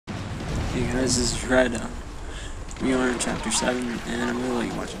Hey guys, this is Red. We are in Chapter 7, and I'm really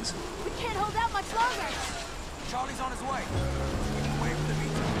liking watching this. We can't hold out much longer. Charlie's on his way. Wait for the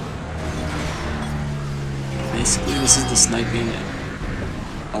meeting. Basically, this is the sniping.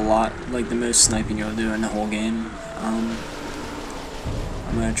 A lot, like the most sniping you'll do in the whole game. I'm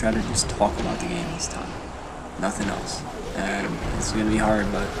gonna try to just talk about the game this time. Nothing else. And it's gonna be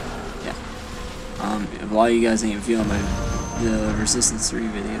hard, but yeah. A lot of you guys ain't feeling the Resistance 3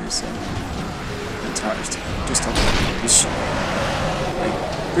 videos, so it's hard to just talk about it. Just, like,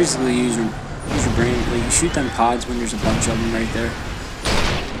 basically use your brain. Like, you shoot them pods when there's a bunch of them right there.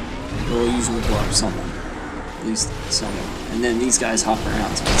 It'll usually blow up someone. At least someone. And then these guys hop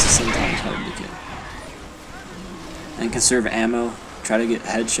around, so it's sometimes hard to get. And conserve ammo. Try to get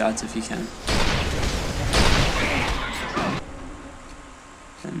headshots if you can.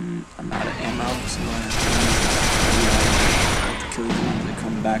 And I'm out of ammo, so I have to kill the ones that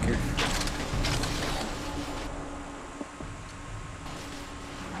come back here.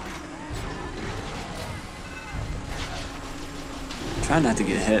 Try not to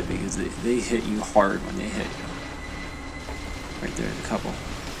get hit because they hit you hard when they hit you. Right there, a couple.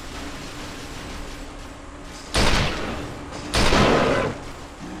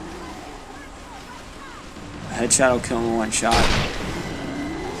 A headshot will kill him in one shot.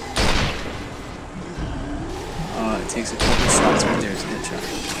 It takes a couple shots. Right there's a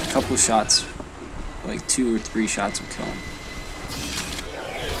headshot. A couple shots, like 2 or 3 shots will kill him.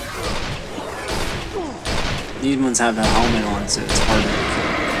 These ones have a helmet on, so it's harder to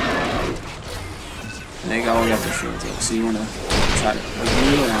kill. And they all got their shields up, so you want to try to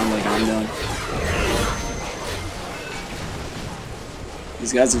move around like I'm doing.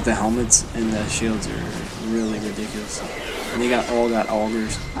 These guys with the helmets and the shields are really ridiculous. And they all got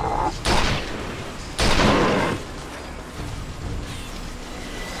augers.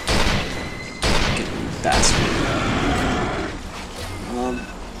 Bastard.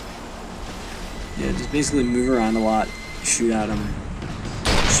 Yeah, just basically move around a lot, shoot at them,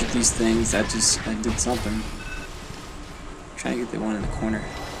 shoot these things. I did something. Trying to get the one in the corner.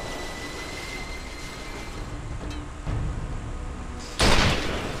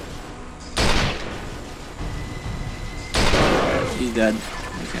 He's dead.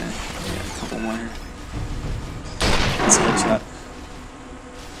 Okay, yeah, a couple more here. That's a headshot.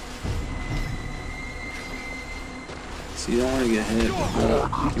 So you don't want to get hit, but you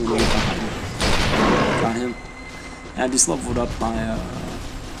want to get behind him. Got him. And I just leveled up my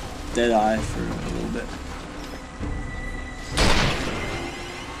Deadeye for a little bit.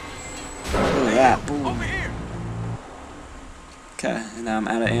 Look at that, boom. Okay, and now I'm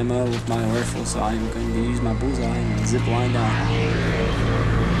out of ammo with my rifle, so I'm going to use my bullseye and zip line down.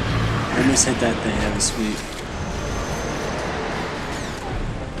 I almost hit that thing, that was sweet.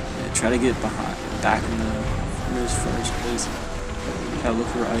 Yeah, try to get back in the first place. Gotta look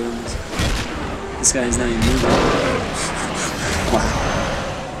for items. This guy's not even moving. Wow.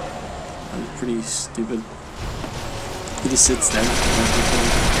 That was pretty stupid. He just sits there.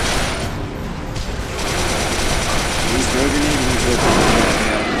 He's throw a grenade and he's looking.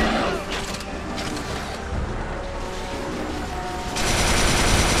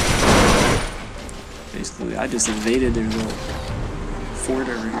 Basically, I just invaded their little fort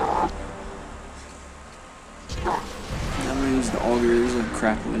over here. I'm gonna use the augers and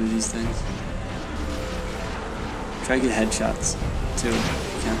crap load of these things. Try to get headshots too, if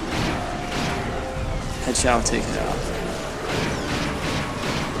you can. Headshot will take it out.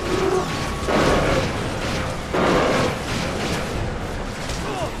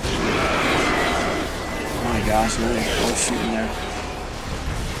 Oh my gosh, they're all shooting there.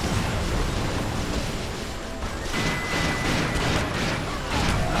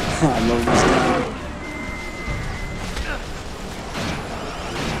 I love this guy.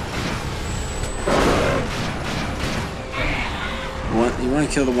 You want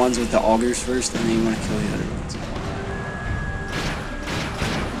to kill the ones with the augers first, and then you want to kill the other ones.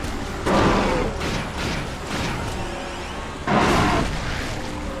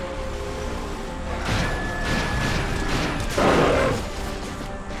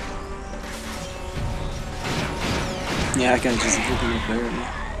 Yeah, I can just look up there.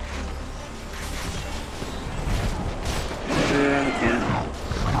 Right around the corner.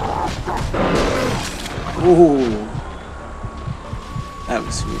 Ooh. That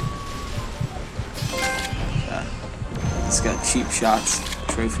was sweet. It's got cheap shots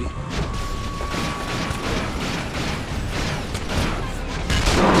trophy.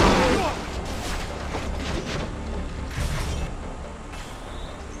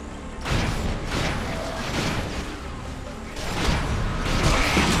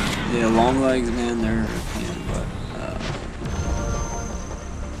 Yeah, long legs, man, they're a pain, but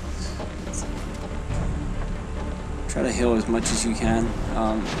try to heal as much as you can.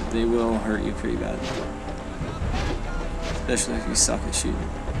 They will hurt you pretty bad, especially if you suck at shooting.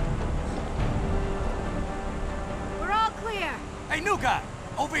 We're all clear. Hey, new guy,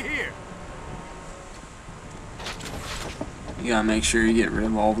 over here. You gotta make sure you get rid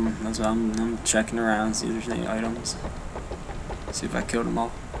of all of them. That's why I'm checking around, see if there's any items. See if I killed them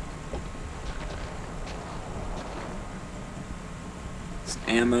all. Just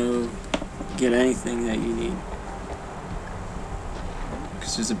ammo, get anything that you need.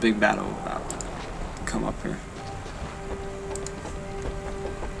 Because there's a big battle about to come up here.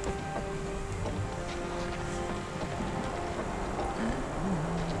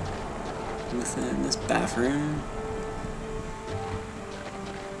 Within this bathroom.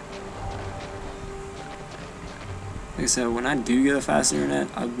 Like I said, when I do get a fast internet,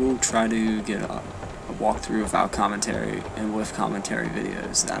 I will try to get a walkthrough without commentary and with commentary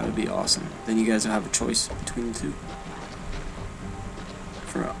videos. That would be awesome. Then you guys will have a choice between the two.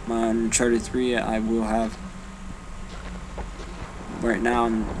 For my Uncharted 3, I will have. Right now,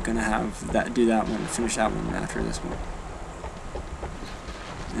 I'm gonna have that finish that one after this one,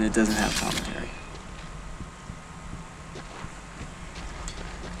 and it doesn't have commentary.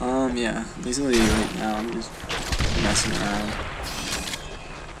 Yeah, basically right now I'm just messing around,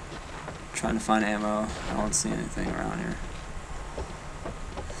 trying to find ammo. I don't see anything around here.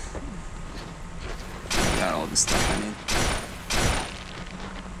 I got all the stuff I need.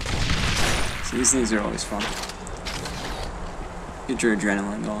 So these things are always fun. Get your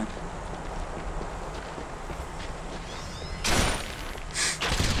adrenaline going.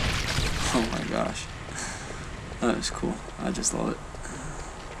 Oh my gosh. That was cool. I just love it.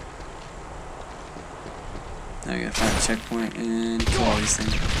 Now we gotta find a checkpoint and kill all these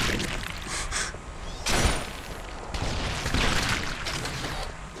things.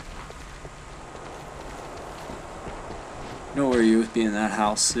 Don't worry, you'll be in that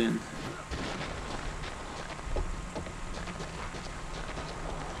house soon.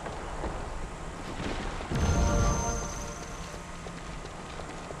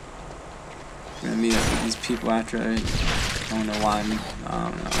 I'm gonna meet up with these people after I don't know why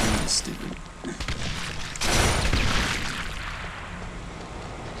I'm just stupid.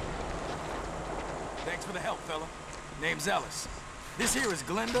 Thanks for the help, fella. Name's Ellis. This here is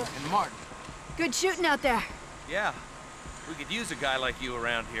Glenda and Martin. Good shooting out there. Yeah, we could use a guy like you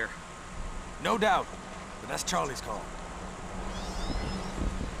around here. No doubt, but that's Charlie's call.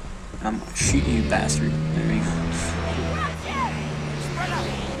 I'm gonna shoot you, bastard. There we go. Spread out.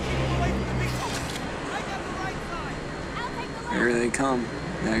 Keep away from the beetle. I got the right side. I'll take the left. Here they come.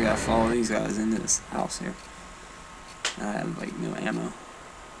 Now I gotta follow these guys into this house here. I have like no ammo.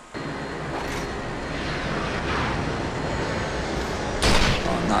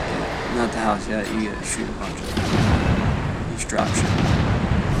 Oh, not the house yet. You gotta shoot a bunch of them. Just drop shit.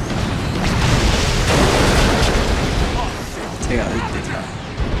 Take out this big guy.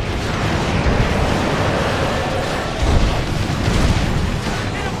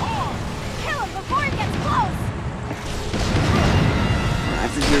 Kill him before he gets close. I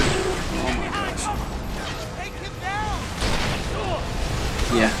figured. Oh my gosh. Take him down.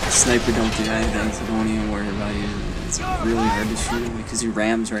 Yeah, sniper don't do anything, so don't even worry about it. It's really hard to shoot him because he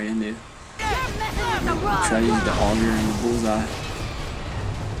rams right into you. You're messing with the wrong Try to use the auger and the bullseye.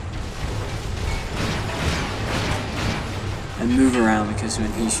 And move around because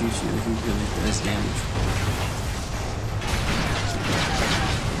when he shoots you, he really does damage.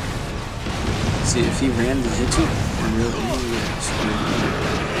 See, if he ran to hit you, you're really screwed.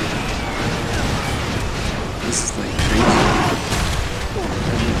 This is like crazy.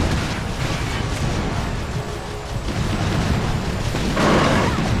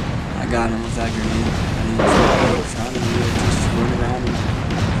 I got him with that grenade. I didn't shot him, just run around him.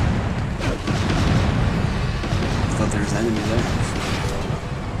 I thought there was an enemy there.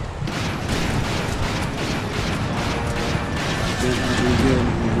 Good, pretty good.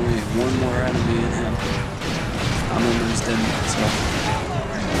 There's only one more enemy in him. I'm almost dead now, so.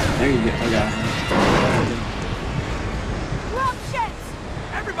 There you go, I got him. Wrong shits.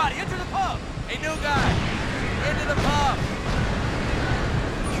 Everybody, enter the pub. Hey, new guy! Into the pub!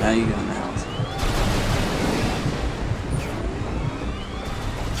 Now you go in the house.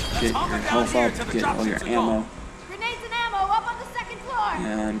 Get your health up, get all your ammo, Grenades and ammo up on the second floor.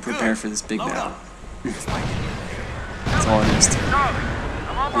 and prepare for this big battle. That's all it is.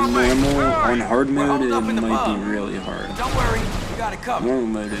 On normal, on hard mode, it might be really hard. Don't worry, we got it covered. Normal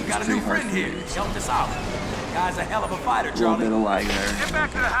mode, We it's got a pretty new hard friend for here. me. Help us out. Guy's a hell of a fighter, A little Charlie. bit of lag there. Get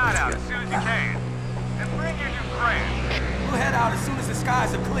back to the hideout as soon as you can. And bring your new friend. We'll head out as soon as the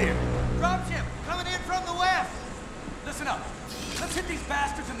skies are clear. Dropship, coming in from the west. Listen up. Let's hit these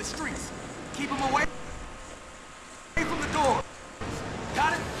bastards in the streets. Keep them away from the door.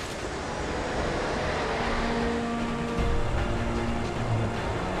 Got it?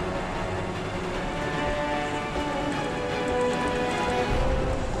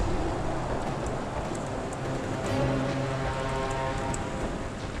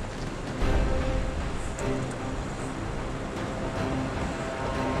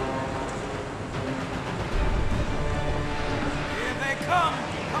 Here they come.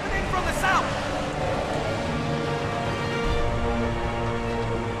 Coming in from the south.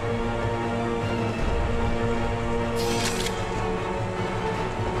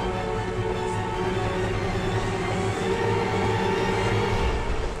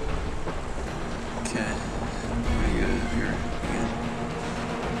 Okay. Very good here. Again.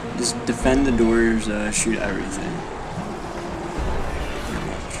 Just defend the doors, shoot everything. Pretty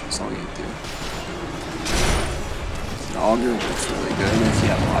much. That's all you do. The auger looks really good if you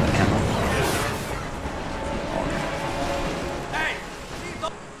have a lot of ammo. Auger. Hey, leave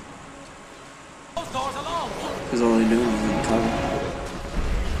those doors alone. Because all they're doing is in cover.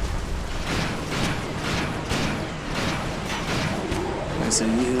 Like I said,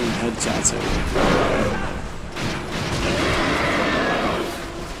 you hit headshots over.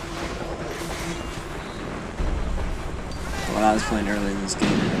 When I was playing early in this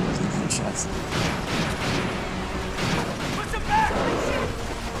game, it wasn't headshots. Push them back.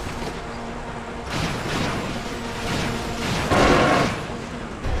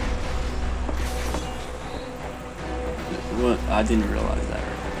 What? I didn't realize that.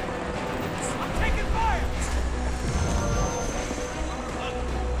 I'm taking fire.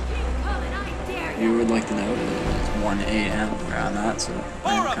 Keep coming, I dare you. You would like to know that it was 1 a.m. around that, so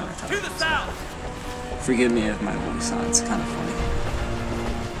I'm More kind of of them to the tired. south. Forgive me if my voice sounds kind of funny.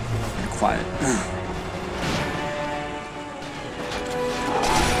 And quiet.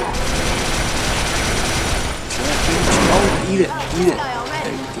 Should I finish? Oh, eat it, eat it. Die already.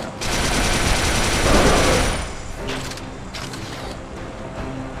 There you go.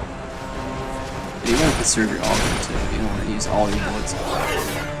 You want to conserve your auger too. You don't want to use all your bullets.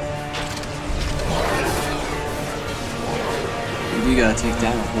 You gotta take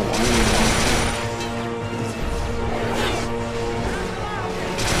down a whole army.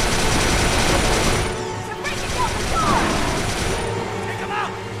 They're breaking down the door. Take them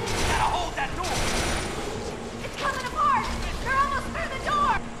out. You gotta hold that door. It's coming apart. They're almost through the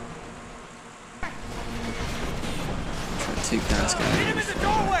door. Try to take down this guy. Hit him in the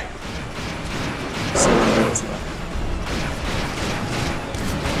doorway. 7 minutes left.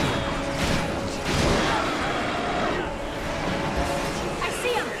 I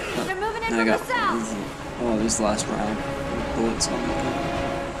see them. They're moving in Now I from got the south. oh, this last round. Bullets on me.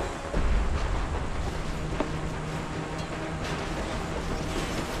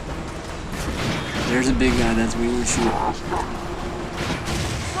 There's a big guy that's we would shoot.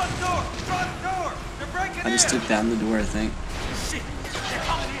 Front door. Front door. They're breaking I just in. took down the door, I think. Shit. They're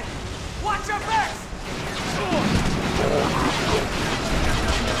coming in. Watch your backs.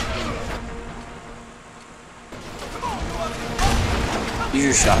 Use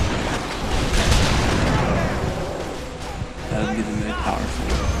your shotgun. That would be the most powerful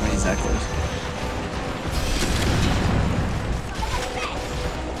when he's that close.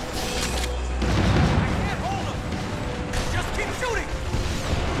 Can't hold them. Just keep shooting.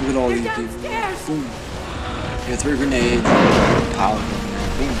 Look at all They're these people. downstairs. Boom. You got 3 grenades. Power.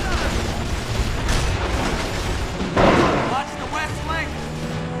 Boom. Watch the west flank.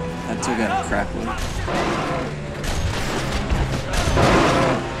 That took out a crap load.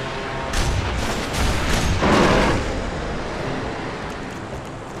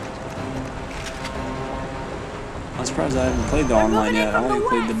 I'm surprised I haven't played the online yet. I only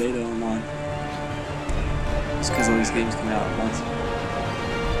played the beta online. It's because all these games come out at once.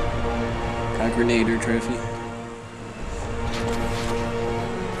 Got a Grenader trophy.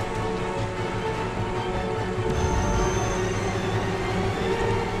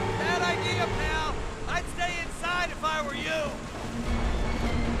 Bad idea, pal. I'd stay inside if I were you.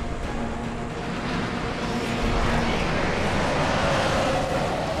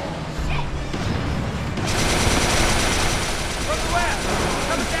 From the west,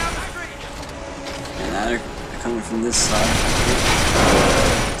 coming down the street. And now they're coming from this side.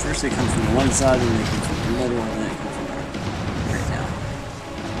 First they come from one side, then they come from the other one, then they come from right now.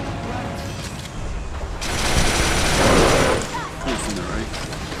 Come from the right.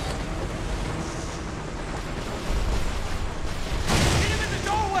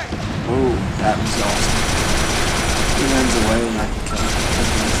 That was awesome. He runs away and I can kill him.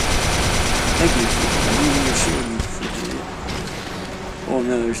 That's nice. Thank you for leaving your shield, you freaking idiot. Oh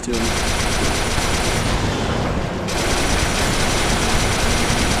no, there's two of them.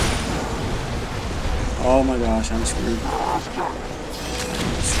 Oh my gosh, I'm screwed. I'm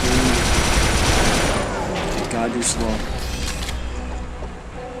screwed. Thank God you're slow.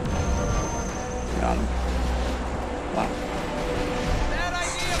 Got him. Wow. Bad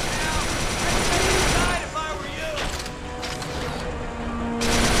idea, pal. I'd stay inside if I were you.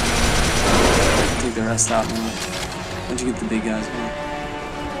 Take the rest out now. Once you get the big guys, man.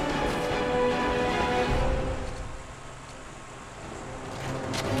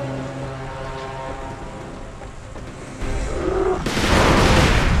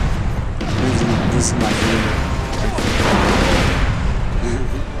 This is my favorite.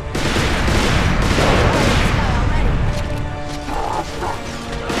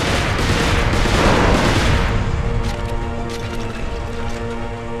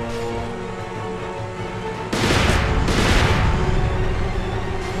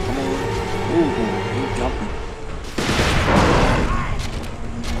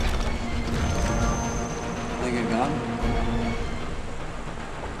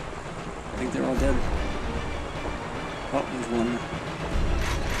 I think they're all dead. Oh, there's one.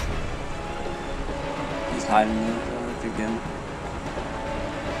 He's hiding there. I think him.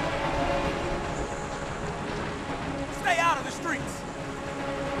 Stay out of the streets.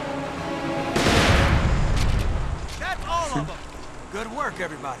 That's all of them. Good work,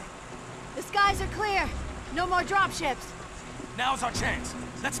 everybody. The skies are clear. No more dropships. Now's our chance.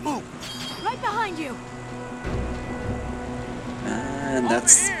 Let's move. Right behind you. And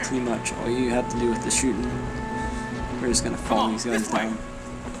that's pretty much all you have to do with the shooting. We're just gonna follow these guys down.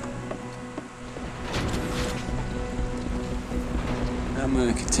 I'm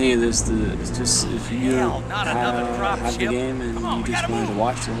gonna continue this to just if you have the game and you just wanted to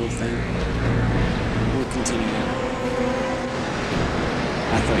watch the whole thing, we'll continue it.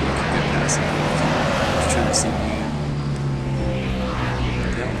 I thought you could get past it. I was trying to see if you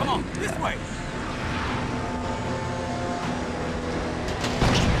Come on, this way.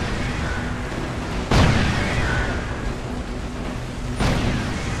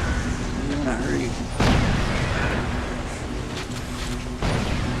 You wanna hurry?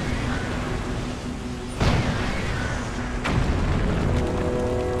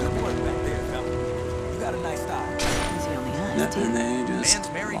 Good work back there, fella. You got a nice eye. He's the only eyes, too. And they just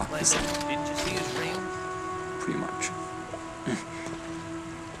Man's married, lock this Clem. in, Didn't you see his ring? pretty much.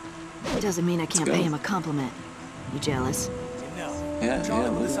 Doesn't mean I can't go. pay him a compliment. You jealous? No. Yeah, Charlie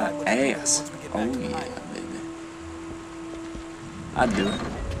will look decide at what that to do ass. once we get Oh back to the yeah, highway. baby. I'd do it.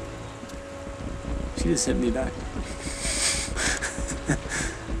 She just hit me back.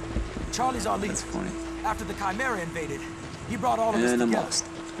 Charlie's our leader. That's funny. After the Chimera invaded, he brought all of us And I'm together. lost.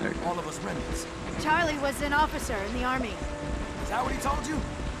 There you go. All of us remnants. Charlie was an officer in the army. Is that what he told you?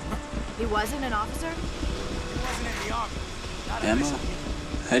 He wasn't an officer? He wasn't in the army. Not Ammo? officially.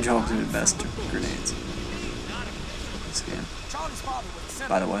 Hedgehogs are the best grenades. This game. Charlie's father was a senator.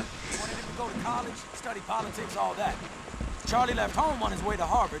 By the way. He wanted him to go to college, study politics, all that. Charlie left home on his way to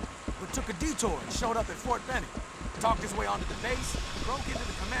Harvard, but took a detour and showed up at Fort Benning. Talked his way onto the base, broke into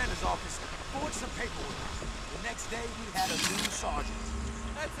the commander's office, forged some paperwork. The next day, we had a new sergeant.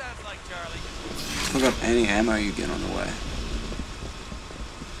 That sounds like Charlie. Pick up any ammo you get on the way.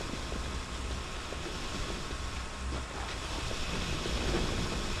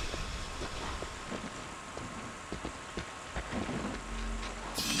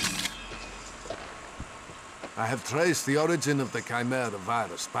 I have traced the origin of the Chimera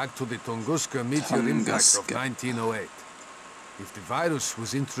virus back to the Tunguska meteor impact of 1908. If the virus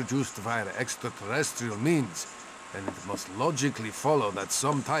was introduced via extraterrestrial means, then it must logically follow that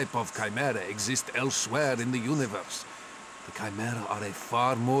some type of Chimera exists elsewhere in the universe. The Chimera are a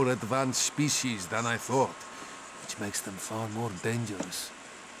far more advanced species than I thought, which makes them far more dangerous.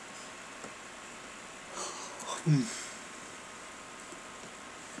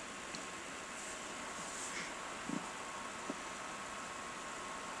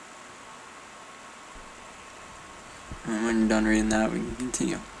 And when you're done reading that, we can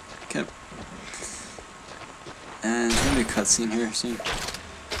continue. Okay. And there's gonna be a cutscene here soon.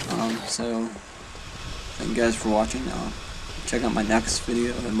 So thank you guys for watching. Check out my next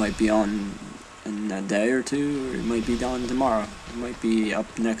video. It might be on in a day or two, or it might be done tomorrow. It might be up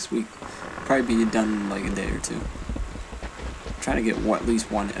next week. Probably be done in like a day or two. I'm trying to get at least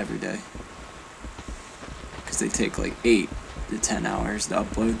one every day, because they take like 8 to 10 hours to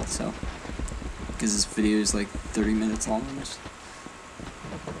upload. So because this video is like 30 minutes long almost.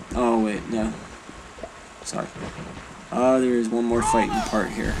 Oh wait, no. Sorry. There is one more fighting part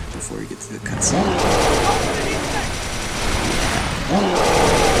here before we get to the cutscene.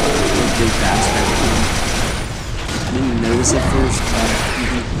 Big bastard. I didn't notice it first, but you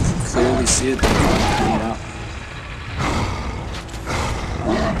can clearly see it. They're pulling it out.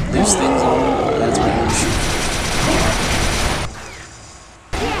 There's things on them. That's what I'm shooting.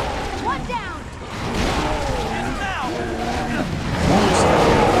 One down.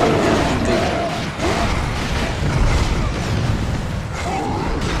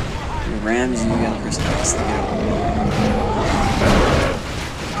 Rams, you gotta respect to get over.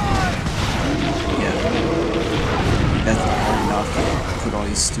 Yeah. That's hard enough to put all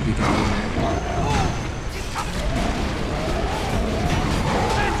these stupid guys in there.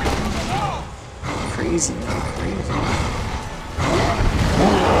 Crazy, man, crazy.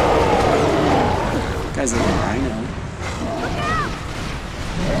 Guy's like a rhino.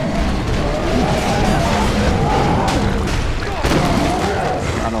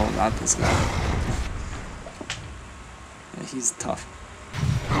 Forgot all about this guy. Yeah, he's tough.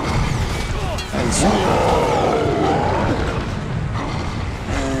 That is strong.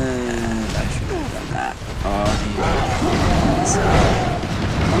 And I should have done that. Oh,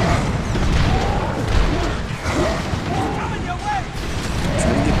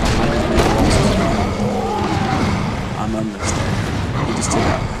 try to get behind him. I'm almost there. He just took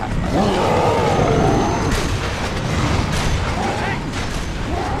out half my body.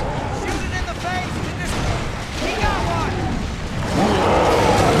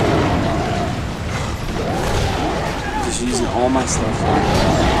 Using all my stuff.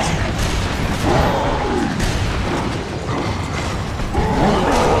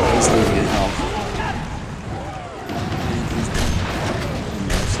 He's need to get help. And he's dead.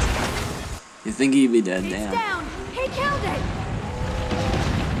 Almost. You think he'd be dead? Damn. Down. He killed it.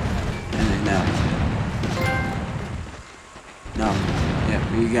 And then now he's dead. No. Yeah,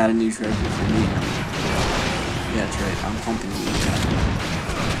 we got a new trophy for me. Yeah, that's right. I'm pumping you.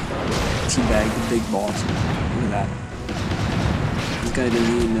 Teabag the big boss. Look at that. This guy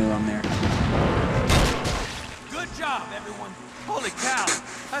didn't even know I'm there. Good job, everyone. Holy cow.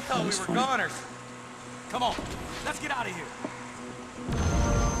 I thought we were funny. goners. Come on. Let's get out of here.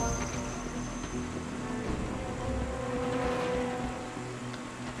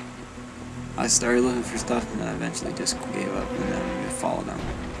 I started looking for stuff and then I eventually just gave up and then we followed them.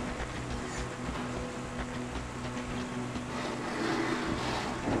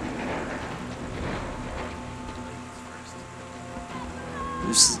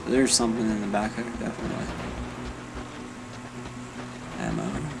 There's something in the back there, definitely. Ammo.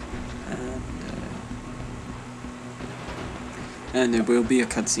 And there will be a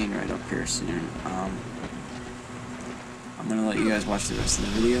cutscene right up here soon. I'm gonna let you guys watch the rest of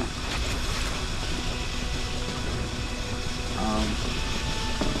the video.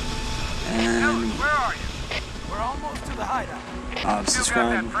 And Where are you? We're almost to the hideout.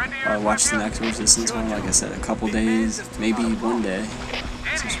 subscribe, watch the next one. This one, like I said, a couple days, maybe one day.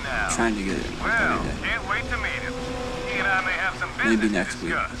 Is he now? Trying to get it Well, every day. can't wait to meet him. He and I may have some business Maybe to next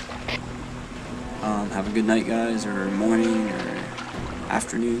week. discuss. Have a good night, guys, or morning, or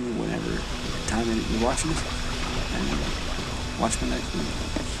afternoon, whatever time you're watching this. And watch my next one.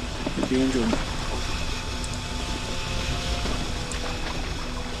 Hope you enjoy.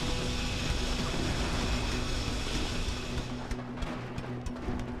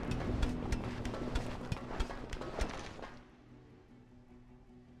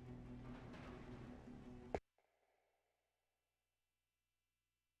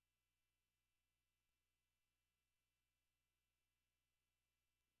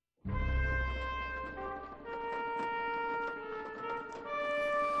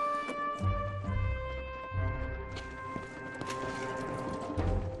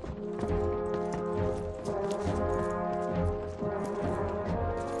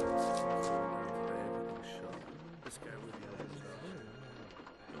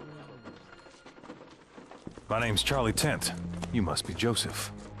 My name's Charlie Tent. You must be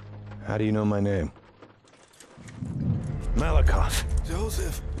Joseph. How do you know my name? Malakoff.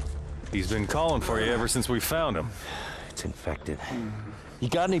 Joseph. He's been calling for you ever since we found him. It's infected. You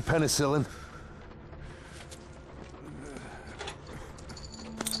got any penicillin?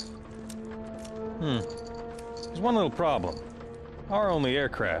 There's one little problem. Our only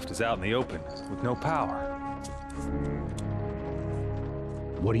aircraft is out in the open, with no power.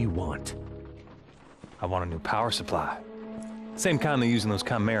 What do you want? I want a new power supply. Same kind they use in those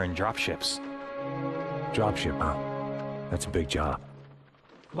Chimeran dropships. Dropship, huh? That's a big job.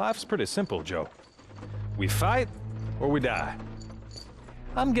 Life's pretty simple, Joe. We fight, or we die.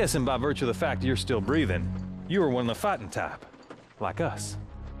 I'm guessing by virtue of the fact you're still breathing, you were one of the fighting type. Like us.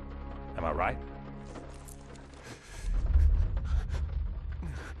 Am I right?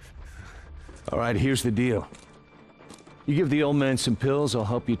 All right, here's the deal. You give the old man some pills, I'll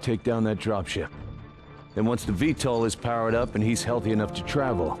help you take down that dropship. Then once the VTOL is powered up and he's healthy enough to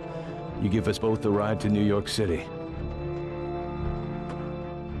travel, you give us both a ride to New York City.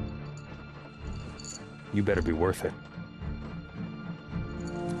 You better be worth it.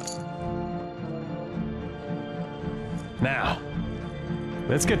 Now,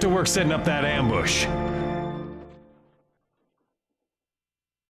 let's get to work setting up that ambush.